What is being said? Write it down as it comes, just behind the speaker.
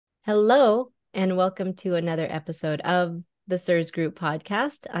Hello, and welcome to another episode of the CIRS Group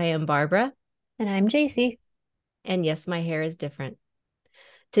podcast. I am Barbara. And I'm Jacie. And yes, my hair is different.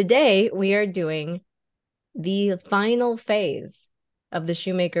 Today, we are doing the final phase of the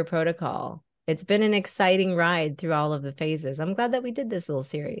Shoemaker Protocol. It's been an exciting ride through all of the phases. I'm glad that we did this little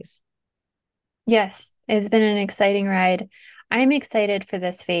series. Yes, it's been an exciting ride. I'm excited for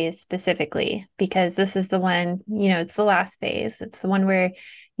this phase specifically because this is the one, it's the last phase. It's the one where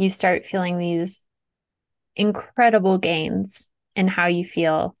you start feeling these incredible gains in how you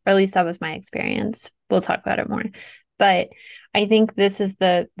feel, or at least that was my experience. We'll talk about it more. But I think this is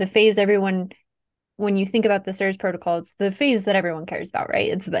the phase everyone, when you think about the CIRS protocol, it's the phase that everyone cares about,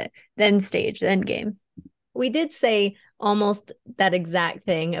 right? It's the end stage, the end game. We did say almost that exact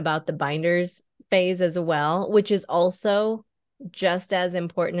thing about the binders phase as well, which is also just as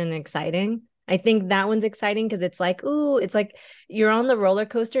important and exciting. I think that one's exciting because it's like, ooh, it's like you're on the roller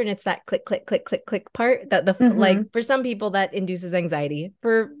coaster and it's that click, click, click, click, click part that like for some people that induces anxiety.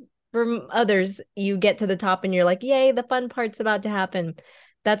 For others, you get to the top and you're like, yay, the fun part's about to happen.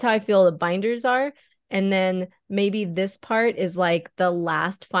 That's how I feel the binders are. And then maybe this part is like the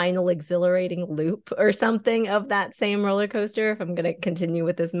last final exhilarating loop or something of that same roller coaster, if I'm going to continue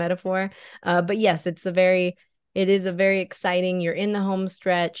with this metaphor. But yes, it is a very exciting, you're in the home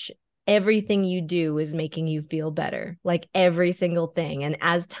stretch. Everything you do is making you feel better, like every single thing. And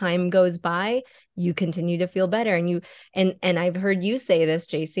as time goes by, you continue to feel better. And I've heard you say this,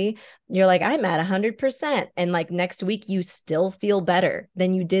 Jacie, you're like, I'm at 100%. And like next week, you still feel better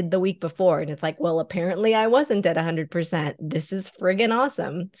than you did the week before. And it's like, well, apparently I wasn't at 100%. This is friggin'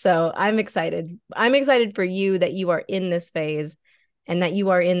 awesome. So I'm excited. I'm excited for you that you are in this phase and that you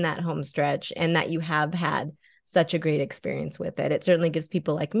are in that home stretch and that you have had such a great experience with it. It certainly gives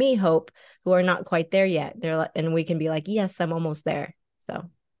people like me hope who are not quite there yet. And we can be like, yes, I'm almost there. So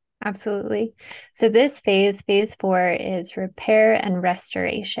Absolutely. So this phase 4, is repair and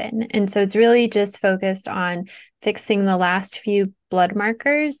restoration. And so it's really just focused on fixing the last few blood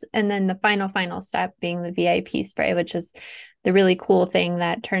markers. And then the final step being the VIP spray, which is the really cool thing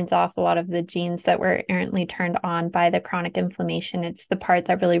that turns off a lot of the genes that were errantly turned on by the chronic inflammation. It's the part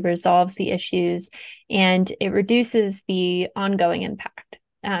that really resolves the issues and it reduces the ongoing impact.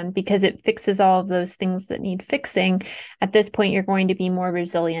 Because it fixes all of those things that need fixing. At this point, you're going to be more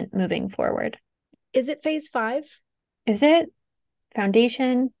resilient moving forward. is it phase 5? Is it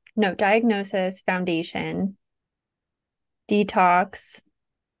foundation? No, diagnosis, foundation, detox.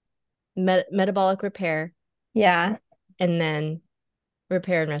 Metabolic repair, Yeah, and then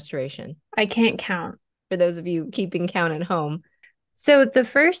repair and restoration. I can't count. For those of you keeping count at home. So the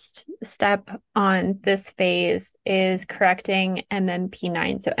first step on this phase is correcting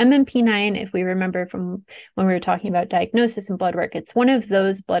MMP9. So MMP9, if we remember from when we were talking about diagnosis and blood work, it's one of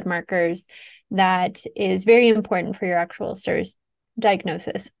those blood markers that is very important for your actual CIRS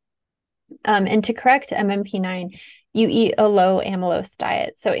diagnosis. And to correct MMP9, you eat a low amylose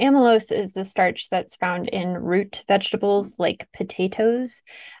diet. So amylose is the starch that's found in root vegetables like potatoes.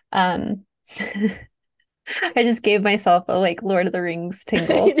 Um, I just gave myself a like Lord of the Rings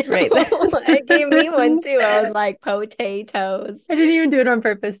tingle right there. It gave me one too. I was like, potatoes. I didn't even do it on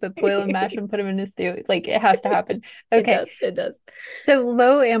purpose, but boil and mash and put them in a stew. Like it has to happen. It Okay. does. It does. So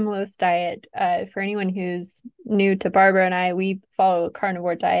low amylose diet, for anyone who's new to Barbara and I, we follow a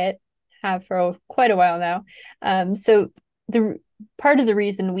carnivore diet, have for quite a while now. So the part of the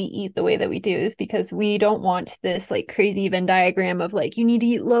reason we eat the way that we do is because we don't want this like crazy Venn diagram of like you need to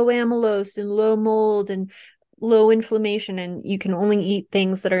eat low amylose and low mold and low inflammation, and you can only eat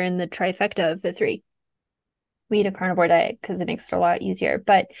things that are in the trifecta of the three. We eat a carnivore diet because it makes it a lot easier.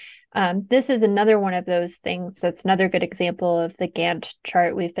 But this is another one of those things that's another good example of the Gantt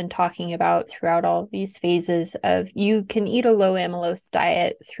chart we've been talking about throughout all of these phases of you can eat a low amylose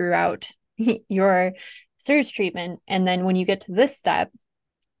diet throughout your CIRS treatment. And then when you get to this step,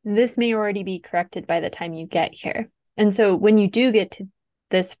 this may already be corrected by the time you get here. And so when you do get to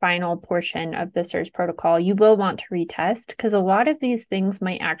this final portion of the CIRS protocol, you will want to retest because a lot of these things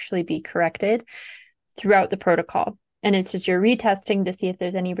might actually be corrected throughout the protocol. And it's just you're retesting to see if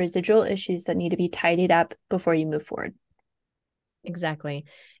there's any residual issues that need to be tidied up before you move forward. Exactly.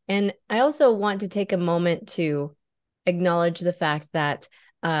 And I also want to take a moment to acknowledge the fact that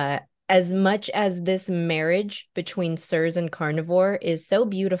as much as this marriage between CIRS and carnivore is so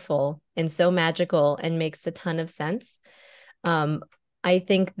beautiful and so magical and makes a ton of sense, I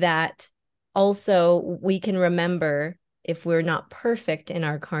think that also we can remember if we're not perfect in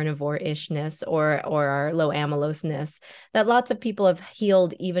our carnivore-ishness or our low amyloseness, that lots of people have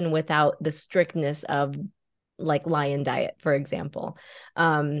healed even without the strictness of like lion diet, for example.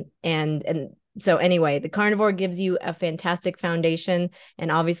 And so anyway, the carnivore gives you a fantastic foundation.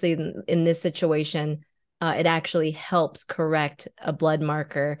 And obviously in this situation, it actually helps correct a blood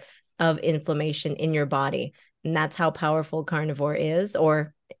marker of inflammation in your body. And that's how powerful carnivore is,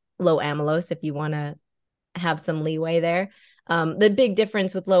 or low amylose, if you want to have some leeway there. The big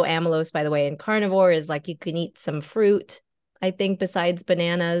difference with low amylose, by the way, in carnivore is like you can eat some fruit, I think, besides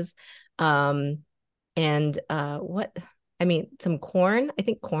bananas. And some corn. I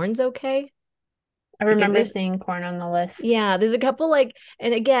think corn's okay. I remember seeing corn on the list. Yeah, there's a couple like,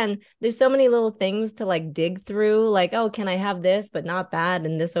 and again, there's so many little things to like dig through, like, oh, can I have this, but not that,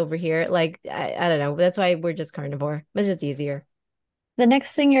 and this over here? Like, I don't know. That's why we're just carnivore. It's just easier. The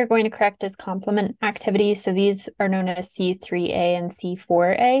next thing you're going to correct is complement activity. So these are known as C3a and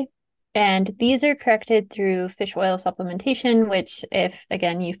C4a. And these are corrected through fish oil supplementation, which, if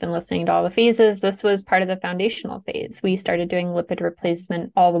again, you've been listening to all the phases, this was part of the foundational phase. We started doing lipid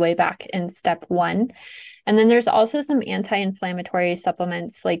replacement all the way back in step 1. And then there's also some anti-inflammatory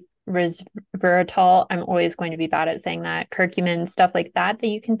supplements like resveratrol. I'm always going to be bad at saying that. Curcumin, stuff like that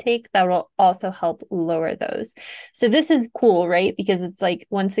you can take that will also help lower those. So this is cool, right? Because it's like,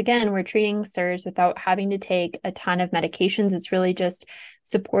 once again, we're treating CIRS without having to take a ton of medications. It's really just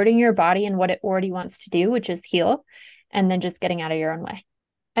supporting your body and what it already wants to do, which is heal, and then just getting out of your own way.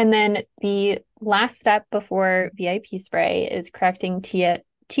 And then the last step before VIP spray is correcting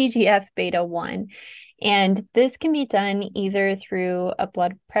TGF-beta 1. And this can be done either through a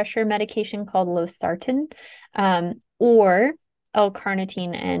blood pressure medication called losartan, or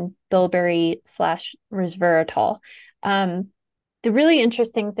L-carnitine and bilberry/resveratrol. The really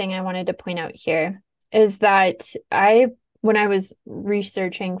interesting thing I wanted to point out here is that when I was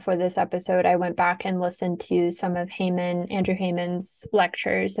researching for this episode, I went back and listened to some of Andrew Heyman's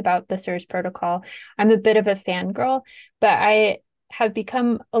lectures about the CIRS protocol. I'm a bit of a fangirl, but I have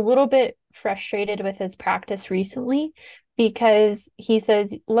become a little bit frustrated with his practice recently, because he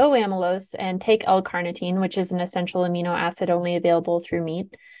says low amylose and take L-carnitine, which is an essential amino acid only available through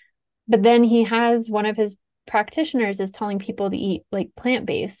meat. But then he has one of his practitioners is telling people to eat like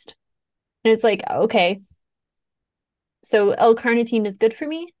plant-based. And it's like, okay, so L-carnitine is good for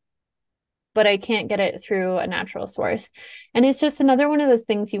me, but I can't get it through a natural source. And it's just another one of those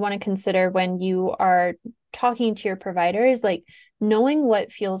things you want to consider when you are talking to your providers, like knowing what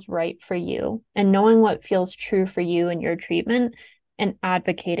feels right for you and knowing what feels true for you in your treatment, and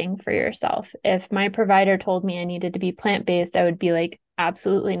advocating for yourself. If my provider told me I needed to be plant-based, I would be like,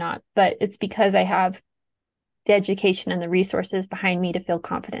 absolutely not. But it's because I have the education and the resources behind me to feel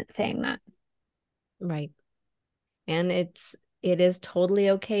confident saying that. Right. And it is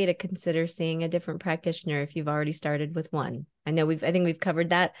totally okay to consider seeing a different practitioner if you've already started with one. I think we've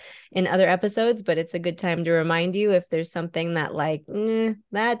covered that in other episodes, but it's a good time to remind you if there's something that like,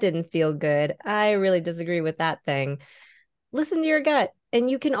 that didn't feel good. I really disagree with that thing. Listen to your gut,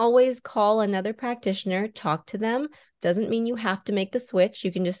 and you can always call another practitioner, talk to them. Doesn't mean you have to make the switch.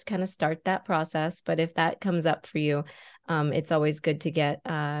 You can just kind of start that process. But if that comes up for you, it's always good to get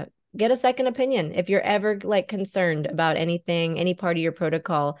a second opinion. If you're ever like concerned about anything, any part of your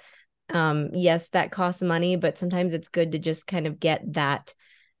protocol, yes, that costs money, but sometimes it's good to just kind of get that,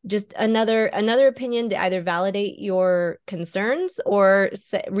 just another opinion to either validate your concerns or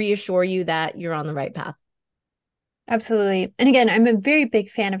reassure you that you're on the right path. Absolutely. And again, I'm a very big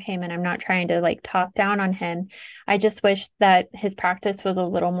fan of Heyman. I'm not trying to like talk down on him. I just wish that his practice was a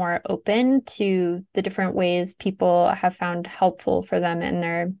little more open to the different ways people have found helpful for them in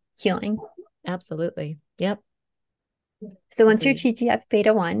their healing. Absolutely. Yep. So once your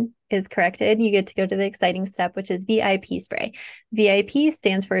TGF-beta 1 is corrected, you get to go to the exciting step, which is VIP spray. VIP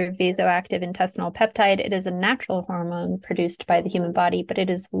stands for Vasoactive Intestinal Peptide. It is a natural hormone produced by the human body, but it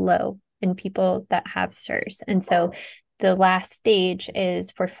is low in people that have CIRS. And so the last stage is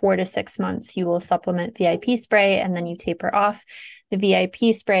for 4 to 6 months, you will supplement VIP spray and then you taper off. The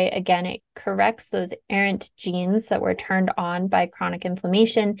VIP spray, again, it corrects those errant genes that were turned on by chronic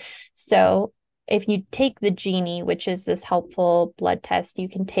inflammation. So if you take the Genie, which is this helpful blood test you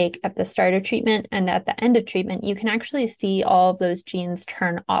can take at the start of treatment and at the end of treatment, you can actually see all of those genes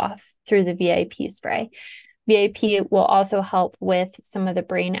turn off through the VIP spray. VIP will also help with some of the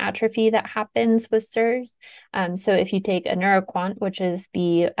brain atrophy that happens with CIRS. So if you take a neuroquant, which is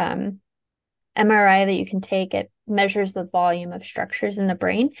the MRI that you can take, it measures the volume of structures in the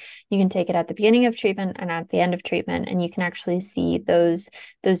brain. You can take it at the beginning of treatment and at the end of treatment, and you can actually see those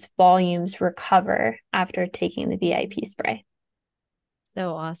volumes recover after taking the VIP spray.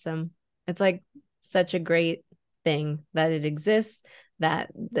 So awesome. It's like such a great thing that it exists, that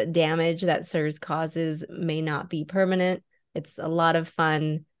the damage that CIRS causes may not be permanent. It's a lot of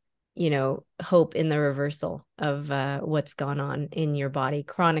fun, hope in the reversal of what's gone on in your body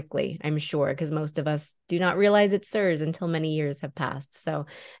chronically, I'm sure, because most of us do not realize it's CIRS until many years have passed. So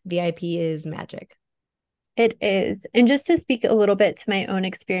VIP is magic. It is. And just to speak a little bit to my own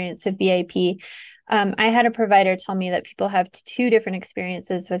experience of VIP, I had a provider tell me that people have two different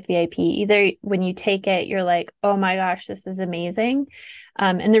experiences with VIP. Either when you take it, you're like, oh my gosh, this is amazing.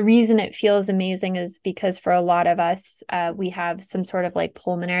 And the reason it feels amazing is because for a lot of us, we have some sort of like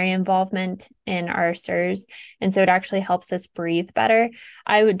pulmonary involvement in our CIRS. And so it actually helps us breathe better.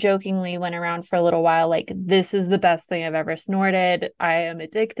 I would jokingly went around for a little while, like, this is the best thing I've ever snorted. I am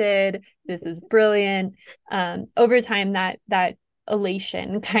addicted. This is brilliant. Over time, that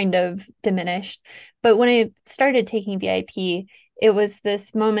elation kind of diminished. But when I started taking VIP, it was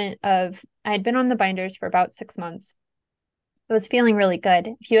this moment of I had been on the binders for about 6 months. I was feeling really good.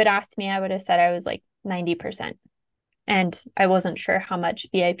 If you had asked me, I would have said I was like 90%. And I wasn't sure how much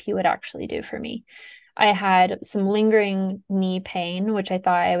VIP would actually do for me. I had some lingering knee pain, which I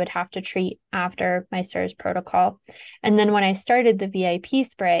thought I would have to treat after my CIRS protocol. And then when I started the VIP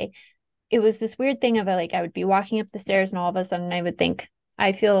spray, it was this weird thing of like, I would be walking up the stairs and all of a sudden I would think,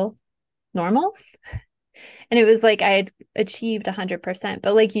 I feel normal. And it was like I had achieved 100%.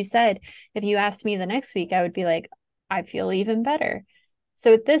 But like you said, if you asked me the next week, I would be like, I feel even better.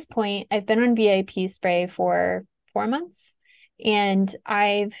 So at this point, I've been on VIP spray for 4 months and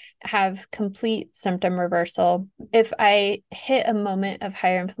I have complete symptom reversal. If I hit a moment of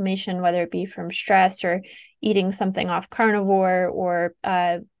higher inflammation, whether it be from stress or eating something off carnivore or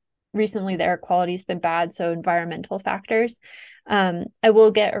recently the air quality has been bad, so environmental factors, I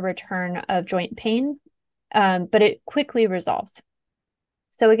will get a return of joint pain, but it quickly resolves.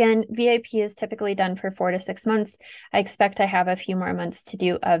 So again, VIP is typically done for 4 to 6 months. I expect I have a few more months to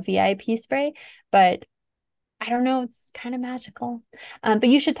do a VIP spray, but I don't know, it's kind of magical. But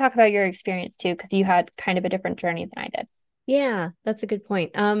you should talk about your experience too, because you had kind of a different journey than I did. Yeah, that's a good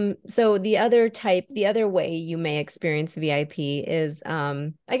point. So the other way you may experience VIP is,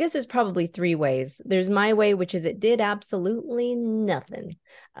 I guess there's probably three ways. There's my way, which is it did absolutely nothing.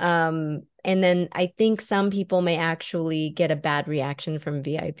 And then I think some people may actually get a bad reaction from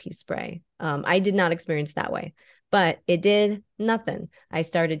VIP spray. I did not experience that way, but it did nothing. I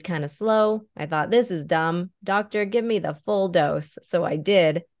started kind of slow. I thought, this is dumb. Doctor, give me the full dose. So I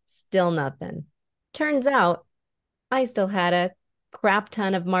did, still nothing. Turns out I still had a crap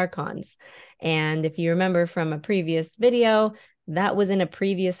ton of Marcons. And if you remember from a previous video, that was in a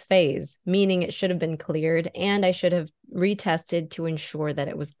previous phase, meaning it should have been cleared and I should have retested to ensure that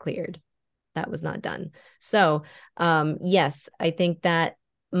it was cleared. That was not done. So, yes, I think that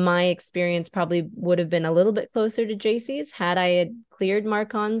my experience probably would have been a little bit closer to Jacie's had I had cleared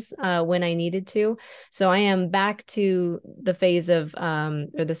Marcons when I needed to. So I am back to the phase of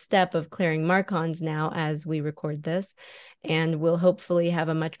or the step of clearing Marcons now as we record this, and we'll hopefully have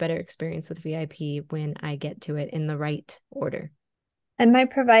a much better experience with VIP when I get to it in the right order. And my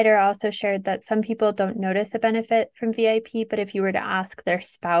provider also shared that some people don't notice a benefit from VIP, but if you were to ask their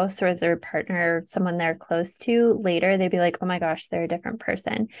spouse or their partner, or someone they're close to later, they'd be like, oh my gosh, they're a different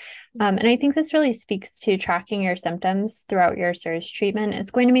person. And I think this really speaks to tracking your symptoms throughout your CIRS treatment. It's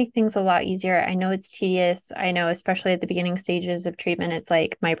going to make things a lot easier. I know it's tedious. I know, especially at the beginning stages of treatment, it's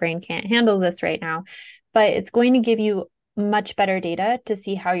like my brain can't handle this right now, but it's going to give you much better data to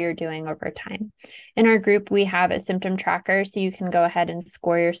see how you're doing over time. In our group, we have a symptom tracker, so you can go ahead and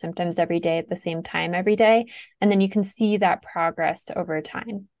score your symptoms every day at the same time every day, and then you can see that progress over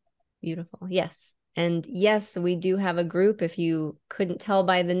time. Beautiful. Yes. And yes, we do have a group. If you couldn't tell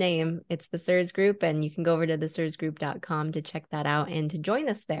by the name, it's the CIRS Group, and you can go over to thecirsgroup.com to check that out and to join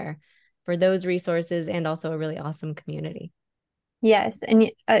us there for those resources and also a really awesome community. Yes.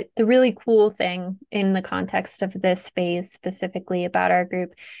 And the really cool thing in the context of this phase specifically about our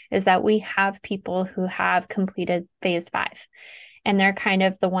group is that we have people who have completed phase 5. And they're kind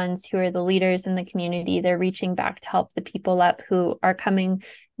of the ones who are the leaders in the community. They're reaching back to help the people up who are coming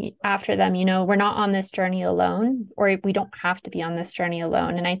after them. You know, we're not on this journey alone, or we don't have to be on this journey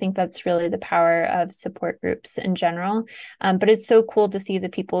alone. And I think that's really the power of support groups in general. But it's so cool to see the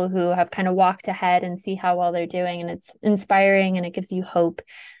people who have kind of walked ahead and see how well they're doing. And it's inspiring and it gives you hope.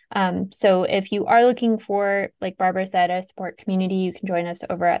 So if you are looking for, like Barbara said, a support community, you can join us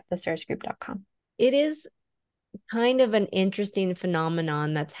over at thecirsgroup.com. It is kind of an interesting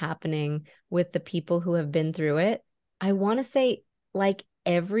phenomenon that's happening with the people who have been through it. I want to say, like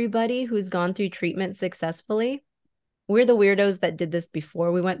everybody who's gone through treatment successfully, we're the weirdos that did this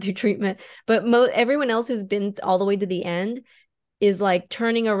before we went through treatment, but everyone else who's been all the way to the end, is like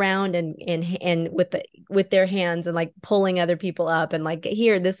turning around and with their hands and like pulling other people up and like,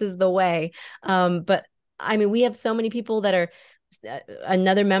 here, this is the way. But I mean, we have so many people that are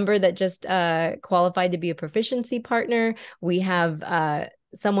another member that just qualified to be a proficiency partner. We have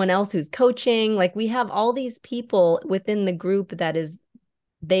someone else who's coaching. Like, we have all these people within the group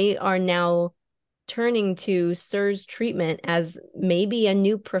they are now turning to CIRS treatment as maybe a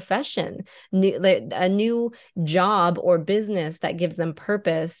new profession, a new job or business that gives them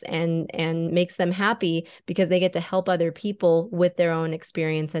purpose and makes them happy because they get to help other people with their own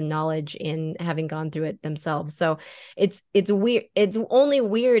experience and knowledge in having gone through it themselves. So it's weird. It's only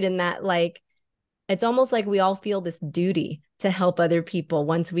weird in that, like, it's almost like we all feel this duty to help other people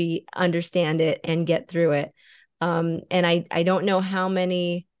once we understand it and get through it. And I don't know how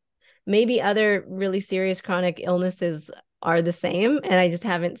many, maybe other really serious chronic illnesses are the same, and I just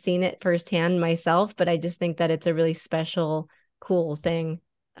haven't seen it firsthand myself, but I just think that it's a really special, cool thing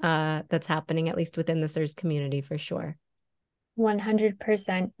that's happening, at least within the CIRS community, for sure.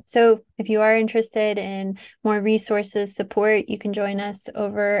 100%. So if you are interested in more resources, support, you can join us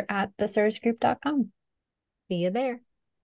over at theCIRSgroup.com. See you there.